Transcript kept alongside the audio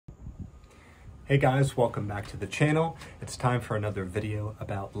Hey guys, welcome back to the channel. It's time for another video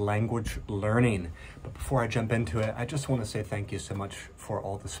about language learning. But before I jump into it, I just want to say thank you so much for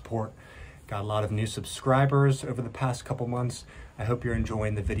all the support. Got a lot of new subscribers over the past couple months. I hope you're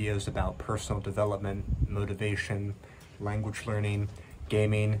enjoying the videos about personal development, motivation, language learning,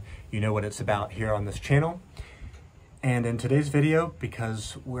 gaming. You know what it's about here on this channel. And in today's video,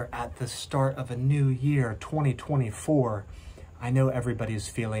 because we're at the start of a new year, 2024, I know everybody's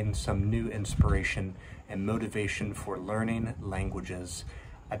feeling some new inspiration and motivation for learning languages.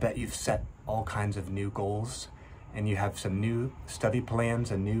 I bet you've set all kinds of new goals and you have some new study plans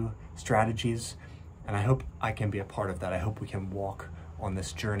and new strategies. And I hope I can be a part of that. I hope we can walk on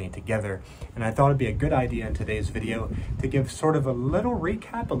this journey together. And I thought it'd be a good idea in today's video to give sort of a little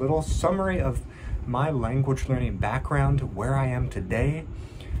recap, a little summary of my language learning background, where I am today,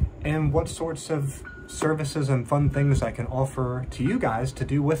 and what sorts of services and fun things I can offer to you guys to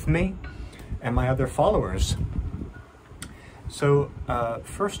do with me and my other followers. So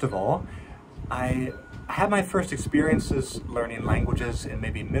first of all, I had my first experiences learning languages in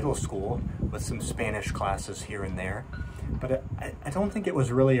maybe middle school with some Spanish classes here and there, but I don't think it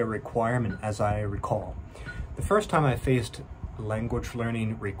was really a requirement as I recall. The first time I faced language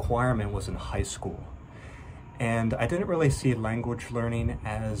learning requirement was in high school, and I didn't really see language learning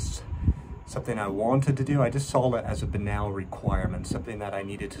as something I wanted to do. I just saw it as a banal requirement, something that I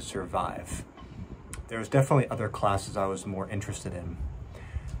needed to survive. There was definitely other classes I was more interested in.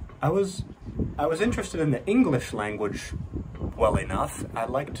 I was interested in the English language well enough. I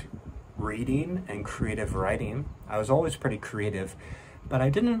liked reading and creative writing. I was always pretty creative, but I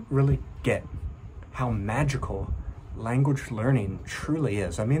didn't really get how magical language learning truly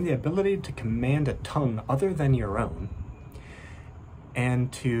is. I mean, the ability to command a tongue other than your own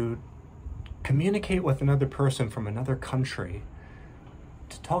and to communicate with another person from another country,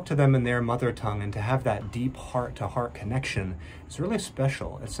 to talk to them in their mother tongue and to have that deep heart-to-heart connection is really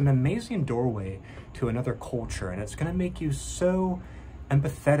special. It's an amazing doorway to another culture, and it's going to make you so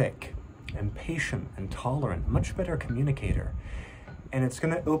empathetic and patient and tolerant, much better communicator. And it's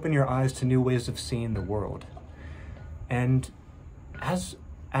going to open your eyes to new ways of seeing the world. And as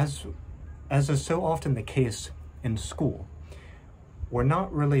is so often the case in school, we're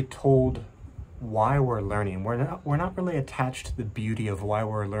not really told why we're learning. We're not really attached to the beauty of why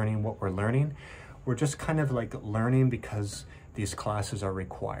we're learning what we're learning. We're just kind of like learning because these classes are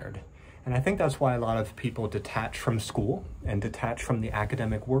required. And I think that's why a lot of people detach from school and detach from the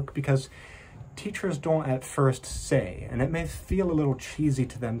academic work, because teachers don't at first say, and it may feel a little cheesy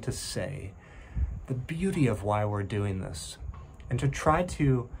to them to say, the beauty of why we're doing this, and to try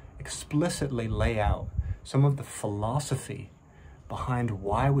to explicitly lay out some of the philosophy behind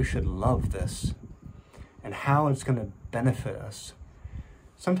why we should love this and how it's going to benefit us.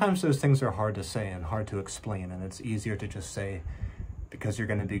 Sometimes those things are hard to say and hard to explain, and it's easier to just say, because you're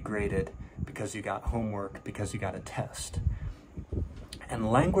going to be graded, because you got homework, because you got a test.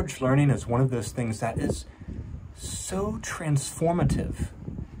 And language learning is one of those things that is so transformative.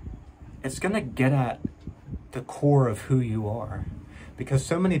 It's going to get at the core of who you are. Because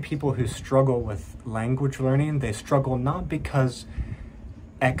so many people who struggle with language learning, they struggle not because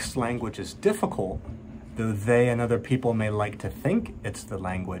X language is difficult, though they and other people may like to think it's the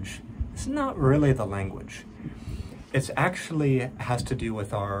language. It's not really the language. It's actually has to do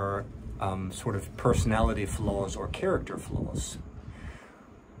with our sort of personality flaws or character flaws.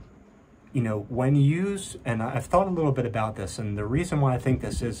 You know, when you use, and I've thought a little bit about this, and the reason why I think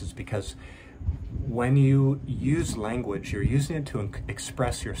this is because when you use language, you're using it to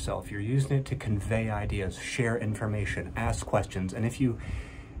express yourself. You're using it to convey ideas, share information, ask questions. And if you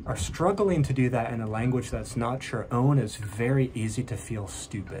are struggling to do that in a language that's not your own, it's very easy to feel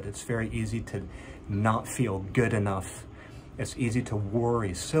stupid. It's very easy to not feel good enough. It's easy to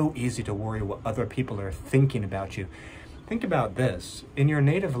worry, so easy to worry what other people are thinking about you. Think about this. In your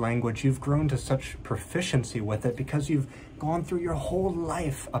native language, you've grown to such proficiency with it because you've gone through your whole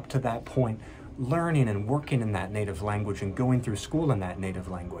life up to that point learning and working in that native language and going through school in that native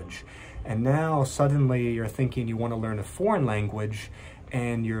language. And now suddenly you're thinking you want to learn a foreign language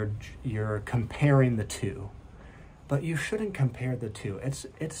and you're comparing the two. But you shouldn't compare the two.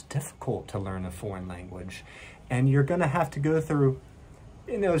 It's difficult to learn a foreign language, and you're going to have to go through,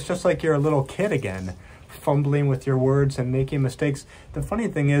 you know, it's just like you're a little kid again, fumbling with your words and making mistakes. The funny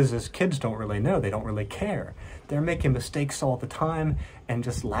thing is kids don't really know. They don't really care. They're making mistakes all the time and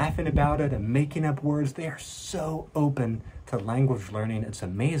just laughing about it and making up words. They are so open to language learning. It's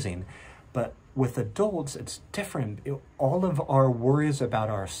amazing. But with adults, it's different. All of our worries about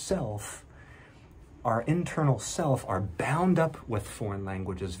ourselves our internal self are bound up with foreign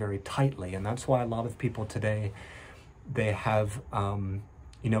languages very tightly. And that's why a lot of people today, they have,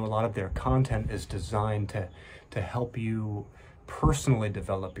 you know, a lot of their content is designed to help you personally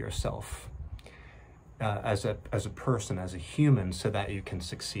develop yourself as a person, as a human, so that you can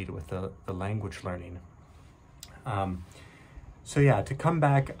succeed with the language learning. So yeah, to come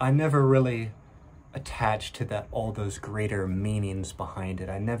back, I never really attached to all those greater meanings behind it.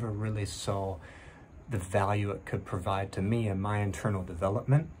 I never really saw the value it could provide to me and my internal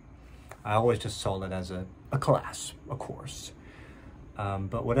development. I always just saw it as a class, a course.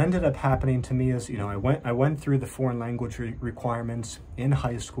 But what ended up happening to me is, you know, I went through the foreign language requirements in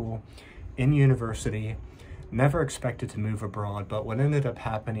high school, in university, never expected to move abroad. But what ended up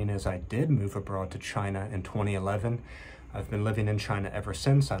happening is I did move abroad to China in 2011. I've been living in China ever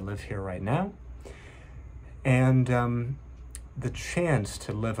since. I live here right now. And the chance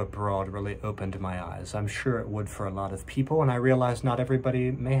to live abroad really opened my eyes. I'm sure it would for a lot of people, and I realize not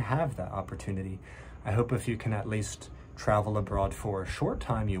everybody may have that opportunity. I hope if you can at least travel abroad for a short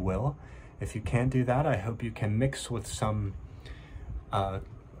time, you will. If you can't do that, I hope you can mix with some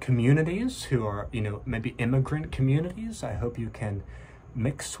communities who are, you know, maybe immigrant communities. I hope you can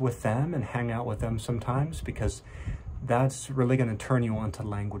mix with them and hang out with them sometimes, because that's really going to turn you on to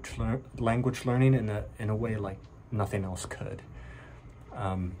language learning in a way like nothing else could.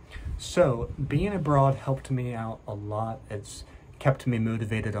 So being abroad helped me out a lot. It's kept me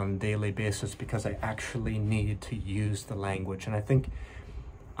motivated on a daily basis because I actually need to use the language. And I think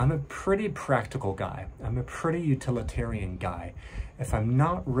I'm a pretty practical guy. I'm a pretty utilitarian guy. If I'm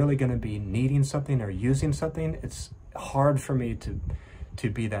not really going to be needing something or using something, it's hard for me to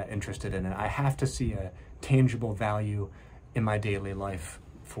be that interested in it. I have to see a tangible value in my daily life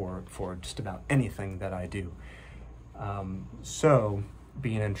for just about anything that I do. So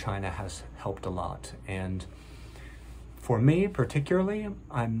being in China has helped a lot. And for me particularly,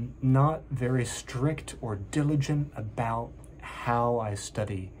 I'm not very strict or diligent about how I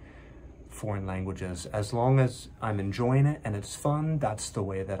study foreign languages. As long as I'm enjoying it and it's fun, that's the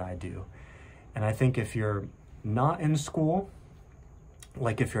way that I do. And I think if you're not in school,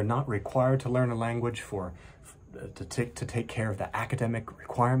 like if you're not required to learn a language to take care of the academic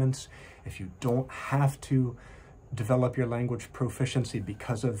requirements, if you don't have to develop your language proficiency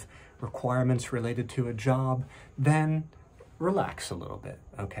because of requirements related to a job, then relax a little bit,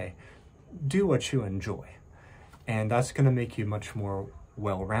 okay? Do what you enjoy. And that's gonna make you much more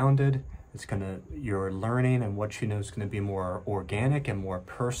well-rounded. Your learning and what you know is gonna be more organic and more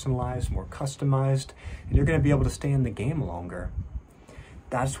personalized, more customized, and you're gonna be able to stay in the game longer.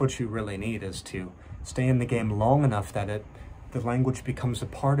 That's what you really need, is to stay in the game long enough that the language becomes a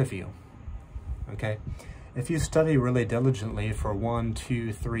part of you, okay? If you study really diligently for 1,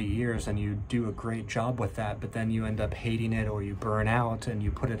 2, 3 years and you do a great job with that, but then you end up hating it or you burn out and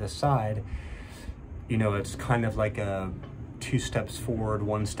you put it aside, you know, it's kind of like a 2 steps forward,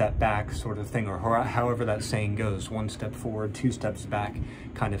 1 step back sort of thing, or however that saying goes, 1 step forward, 2 steps back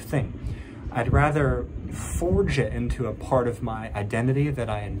kind of thing. I'd rather forge it into a part of my identity that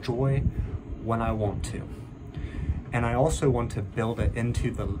I enjoy when I want to. And I also want to build it into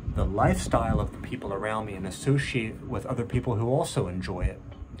the lifestyle of the people around me and associate with other people who also enjoy it.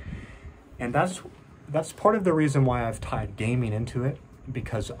 And that's part of the reason why I've tied gaming into it,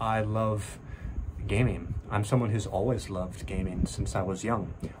 because I love gaming. I'm someone who's always loved gaming since I was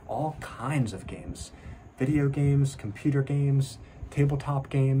young. All kinds of games. Video games, computer games, tabletop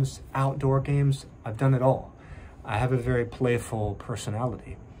games, outdoor games. I've done it all. I have a very playful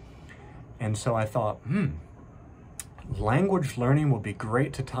personality. And so I thought, language learning will be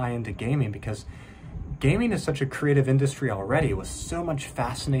great to tie into gaming, because gaming is such a creative industry already with so much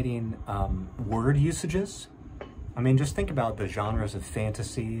fascinating word usages. I mean, just think about the genres of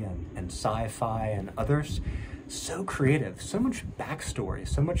fantasy and sci-fi and others. So creative, so much backstory,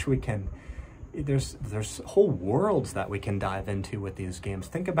 so much there's whole worlds that we can dive into with these games.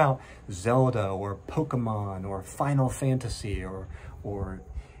 Think about Zelda or Pokemon or Final Fantasy or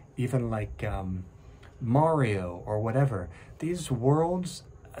even like Mario or whatever. These worlds,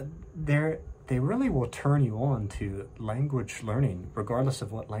 they really will turn you on to language learning, regardless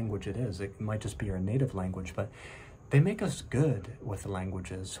of what language it is. It might just be your native language, but they make us good with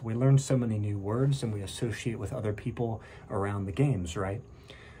languages. We learn so many new words and we associate with other people around the games, right?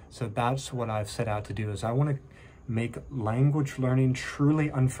 So that's what I've set out to do, is I want to make language learning truly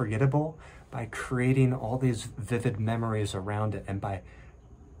unforgettable by creating all these vivid memories around it and by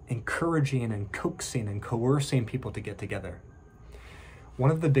encouraging and coaxing and coercing people to get together. One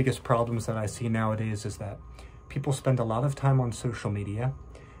of the biggest problems that I see nowadays is that people spend a lot of time on social media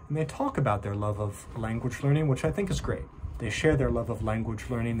and they talk about their love of language learning, which I think is great. They share their love of language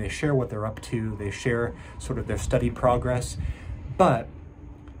learning, they share what they're up to, they share sort of their study progress. But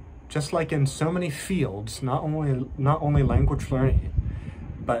just like in so many fields, not only language learning,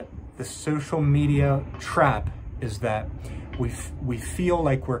 but the social media trap is that we feel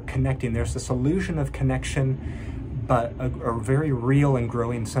like we're connecting. There's this illusion of connection, but a very real and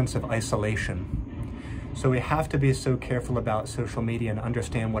growing sense of isolation. So we have to be so careful about social media and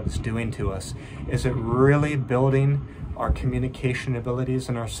understand what it's doing to us. Is it really building our communication abilities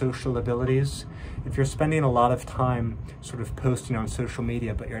and our social abilities? If you're spending a lot of time sort of posting on social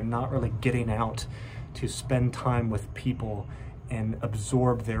media, but you're not really getting out to spend time with people and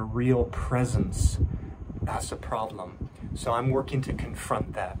absorb their real presence, that's a problem. So I'm working to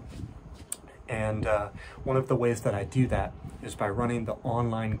confront that. And one of the ways that I do that is by running the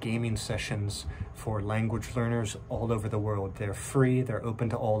online gaming sessions for language learners all over the world. They're free, they're open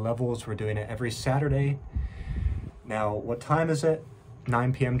to all levels. We're doing it every Saturday. Now, what time is it?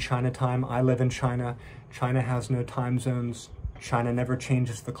 9 p.m. China time. I live in China. China has no time zones. China never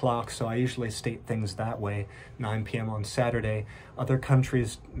changes the clock, so I usually state things that way, 9 p.m. on Saturday. Other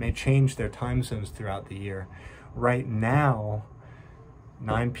countries may change their time zones throughout the year. Right now,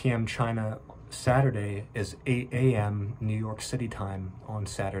 9 p.m. China Saturday is 8 a.m. New York City time on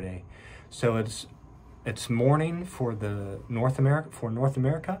Saturday. So it's morning for North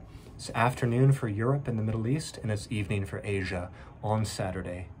America, it's afternoon for Europe and the Middle East, and it's evening for Asia on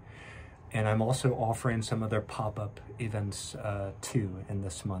Saturday. And I'm also offering some other pop-up events too in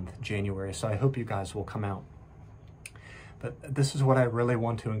this month, January. So I hope you guys will come out. But this is what I really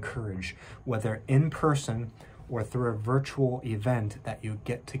want to encourage, whether in person or through a virtual event, that you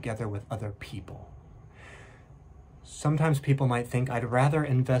get together with other people. Sometimes people might think, I'd rather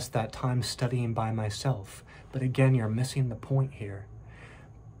invest that time studying by myself. But again, you're missing the point here.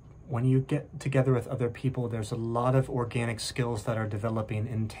 When you get together with other people, there's a lot of organic skills that are developing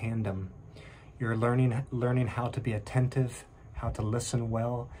in tandem. You're learning how to be attentive, how to listen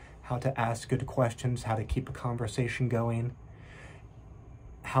well, how to ask good questions, how to keep a conversation going,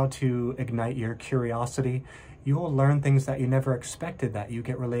 how to ignite your curiosity. You will learn things that you never expected that you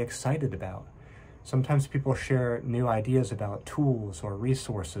get really excited about. Sometimes people share new ideas about tools or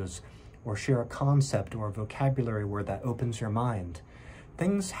resources, or share a concept or a vocabulary word that opens your mind.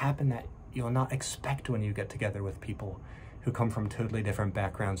 Things happen that you'll not expect when you get together with people who come from totally different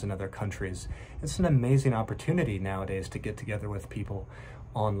backgrounds in other countries. It's an amazing opportunity nowadays to get together with people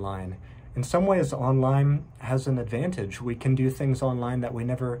online. In some ways, online has an advantage. We can do things online that we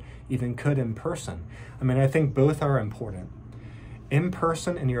never even could in person. I mean, I think both are important. In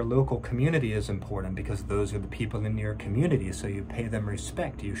person in your local community is important because those are the people in your community, so you pay them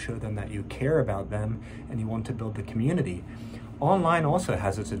respect, you show them that you care about them, and you want to build the community. Online also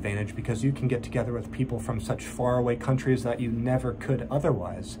has its advantage because you can get together with people from such faraway countries that you never could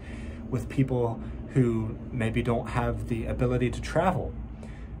otherwise, with people who maybe don't have the ability to travel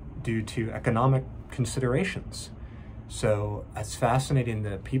due to economic considerations. So it's fascinating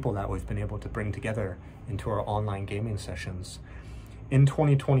the people that we've been able to bring together into our online gaming sessions. In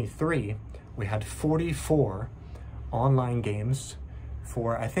 2023, we had 44 online games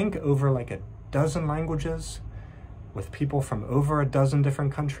for, I think, over like a dozen languages, with people from over a dozen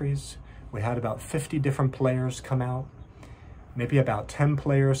different countries. We had about 50 different players come out. Maybe about 10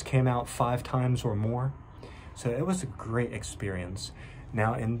 players came out 5 times or more. So it was a great experience.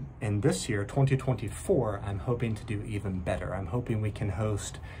 Now in this year, 2024, I'm hoping to do even better. I'm hoping we can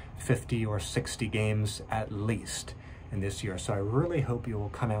host 50 or 60 games at least in this year. So I really hope you will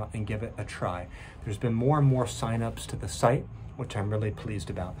come out and give it a try. There's been more and more signups to the site, which I'm really pleased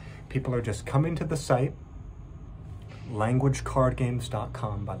about. People are just coming to the site,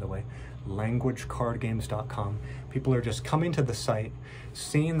 languagecardgames.com, by the way, languagecardgames.com. People are just coming to the site,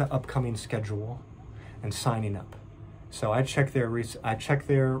 seeing the upcoming schedule, and signing up. So I check there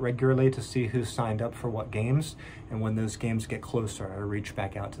regularly to see who's signed up for what games, and when those games get closer, I reach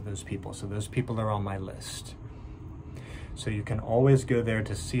back out to those people. So those people are on my list. So you can always go there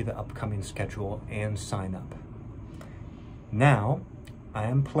to see the upcoming schedule and sign up. Now, I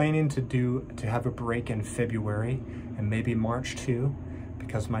am planning to have a break in February and maybe March too,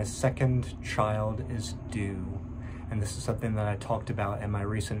 because my second child is due. And this is something that I talked about in my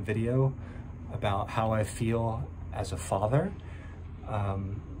recent video about how I feel as a father.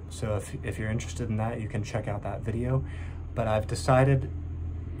 So if you're interested in that, you can check out that video. But I've decided,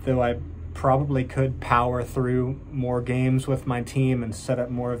 though I probably could power through more games with my team and set up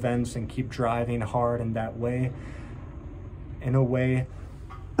more events and keep driving hard in that way, in a way,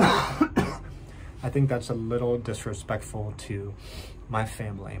 I think that's a little disrespectful to my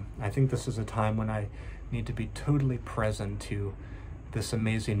family. I think this is a time when I need to be totally present to this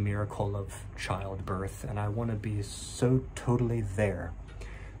amazing miracle of childbirth, and I want to be so totally there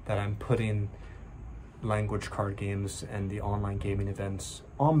that I'm putting language card games and the online gaming events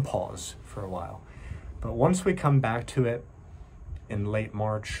on pause for a while. But once we come back to it in late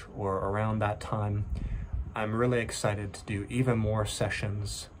March or around that time, I'm really excited to do even more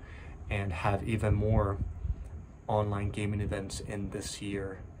sessions and have even more online gaming events in this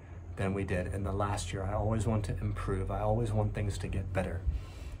year than we did in the last year. I always want to improve. I always want things to get better.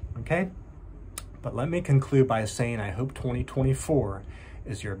 Okay? But let me conclude by saying I hope 2024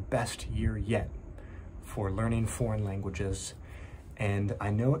 is your best year yet for learning foreign languages. And I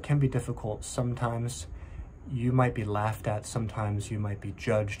know it can be difficult. Sometimes you might be laughed at. Sometimes you might be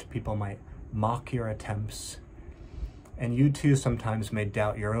judged. People might mock your attempts. And you too sometimes may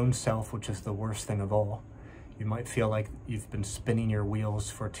doubt your own self, which is the worst thing of all. You might feel like you've been spinning your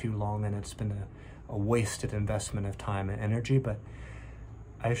wheels for too long and it's been a wasted investment of time and energy. But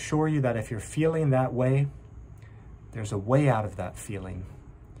I assure you that if you're feeling that way, there's a way out of that feeling.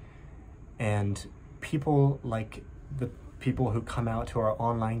 And people like the people who come out to our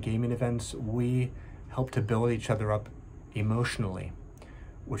online gaming events, we help to build each other up emotionally,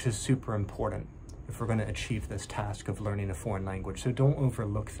 which is super important if we're going to achieve this task of learning a foreign language. So don't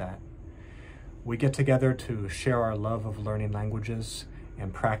overlook that. We get together to share our love of learning languages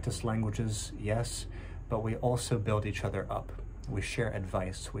and practice languages, yes, but we also build each other up. We share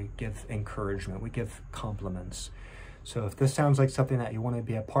advice, we give encouragement, we give compliments. So if this sounds like something that you want to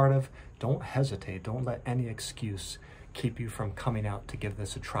be a part of, don't hesitate. Don't let any excuse keep you from coming out to give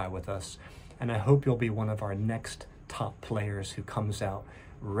this a try with us. And I hope you'll be one of our next top players who comes out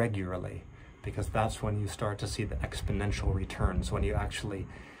regularly, because that's when you start to see the exponential returns, when you actually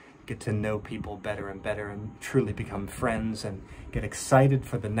get to know people better and better and truly become friends and get excited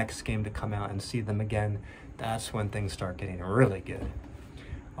for the next game to come out and see them again. That's when things start getting really good.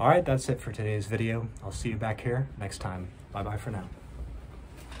 All right, that's it for today's video. I'll see you back here next time. Bye-bye for now.